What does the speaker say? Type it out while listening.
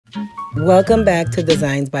Welcome back to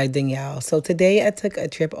Designs by Danielle. So today I took a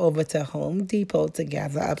trip over to Home Depot to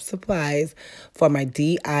gather up supplies for my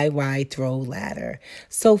DIY throw ladder.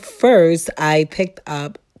 So first I picked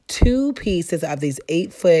up two pieces of these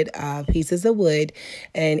 8-foot pieces of wood,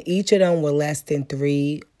 and each of them were less than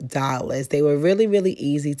 $3. They were really, really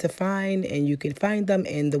easy to find, and you can find them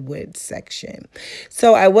in the wood section.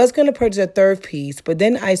 So I was going to purchase a third piece, but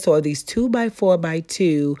then I saw these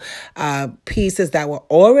 2x4x2 pieces that were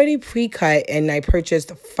already pre-cut, and I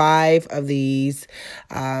purchased 5 of these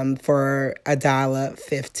for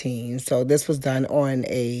 $1.15. So this was done on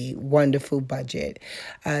a wonderful budget.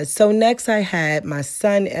 So next I had my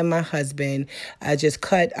son and my husband just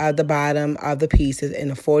cut the bottom of the pieces in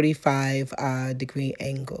a 45 degree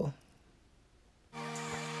angle.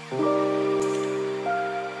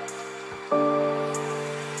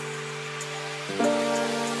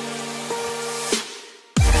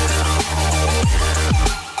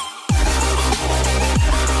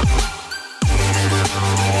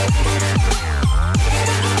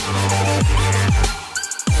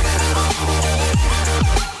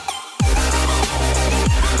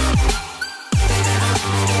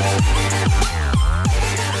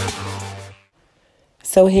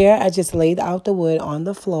 So here I just laid out the wood on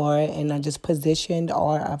the floor, and I just positioned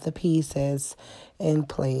all of the pieces in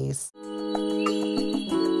place.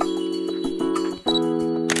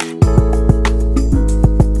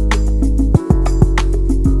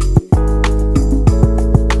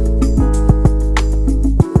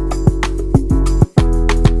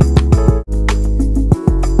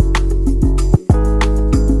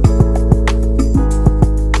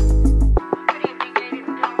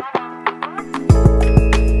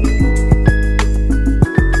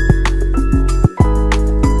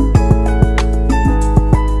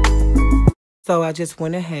 So I just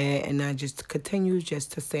went ahead and I just continued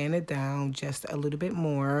just to sand it down just a little bit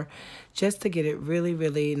more, just to get it really,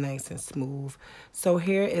 really nice and smooth. So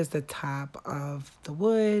here is the top of the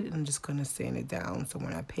wood. I'm just going to sand it down so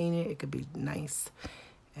when I paint it, it could be nice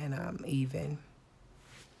and even.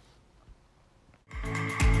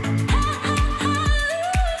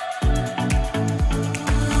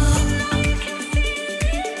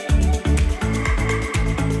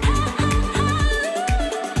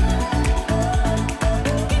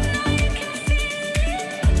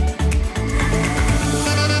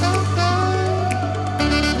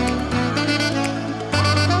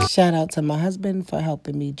 Shout out to my husband for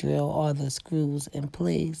helping me drill all the screws in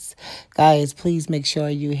place. Guys, please make sure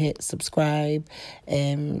you hit subscribe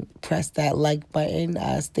and press that like button.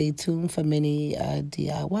 Stay tuned for many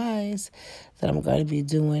DIYs that I'm going to be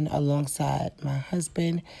doing alongside my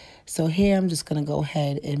husband. So here I'm just going to go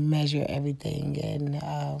ahead and measure everything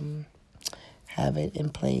and have it in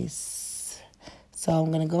place. So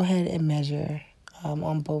I'm going to go ahead and measure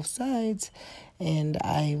on both sides, and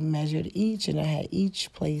I measured each, and I had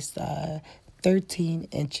each placed 13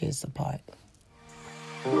 inches apart.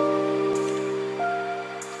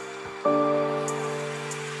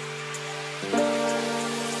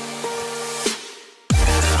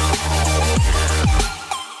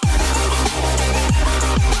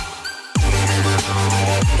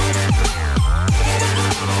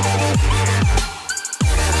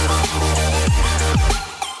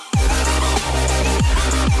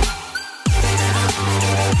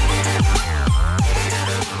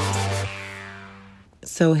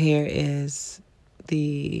 So here is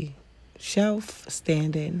the shelf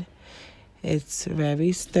standing. It's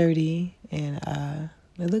very sturdy, and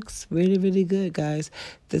it looks really, really good, guys.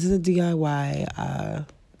 This is a DIY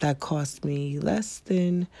that cost me less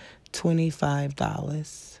than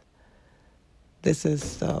 $25. This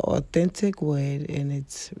is the authentic wood, and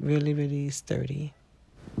it's really, really sturdy.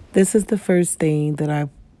 This is the first thing that I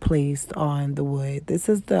placed on the wood. This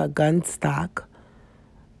is the gun stock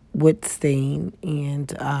wood stain,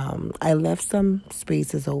 and I left some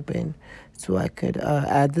spaces open so I could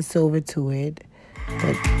add the silver to it,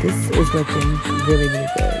 but this is looking really, really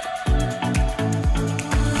good.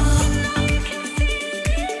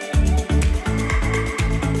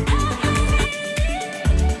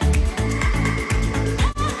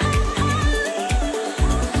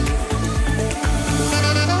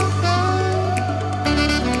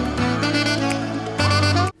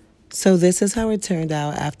 So this is how it turned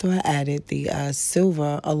out after I added the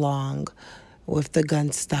silver along with the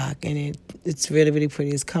gun stock, and it's really, really pretty.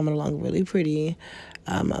 It's coming along really pretty.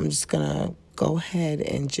 I'm just gonna go ahead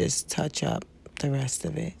and just touch up the rest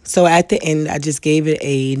of it. So at the end, I just gave it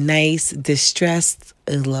a nice distressed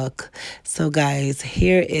look. So guys,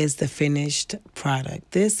 here is the finished product.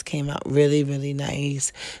 This came out really, really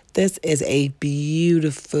nice. This is a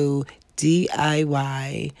beautiful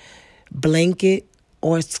DIY blanket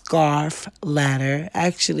or scarf ladder.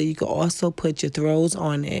 Actually, you can also put your throws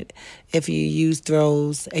on it if you use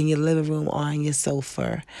throws in your living room or on your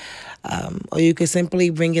sofa. Or you could simply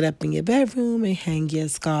bring it up in your bedroom and hang your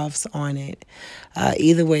scarves on it.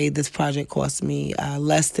 Either way, this project cost me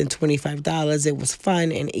less than $25. It was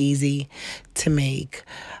fun and easy to make.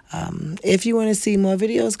 If you want to see more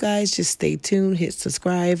videos, guys, just stay tuned, hit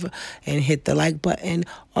subscribe, and hit the like button.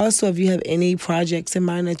 Also, if you have any projects in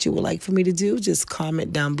mind that you would like for me to do, just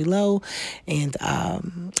comment down below, and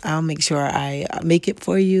I'll make sure I make it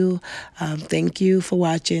for you. Thank you for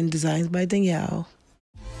watching Designs by Danielle.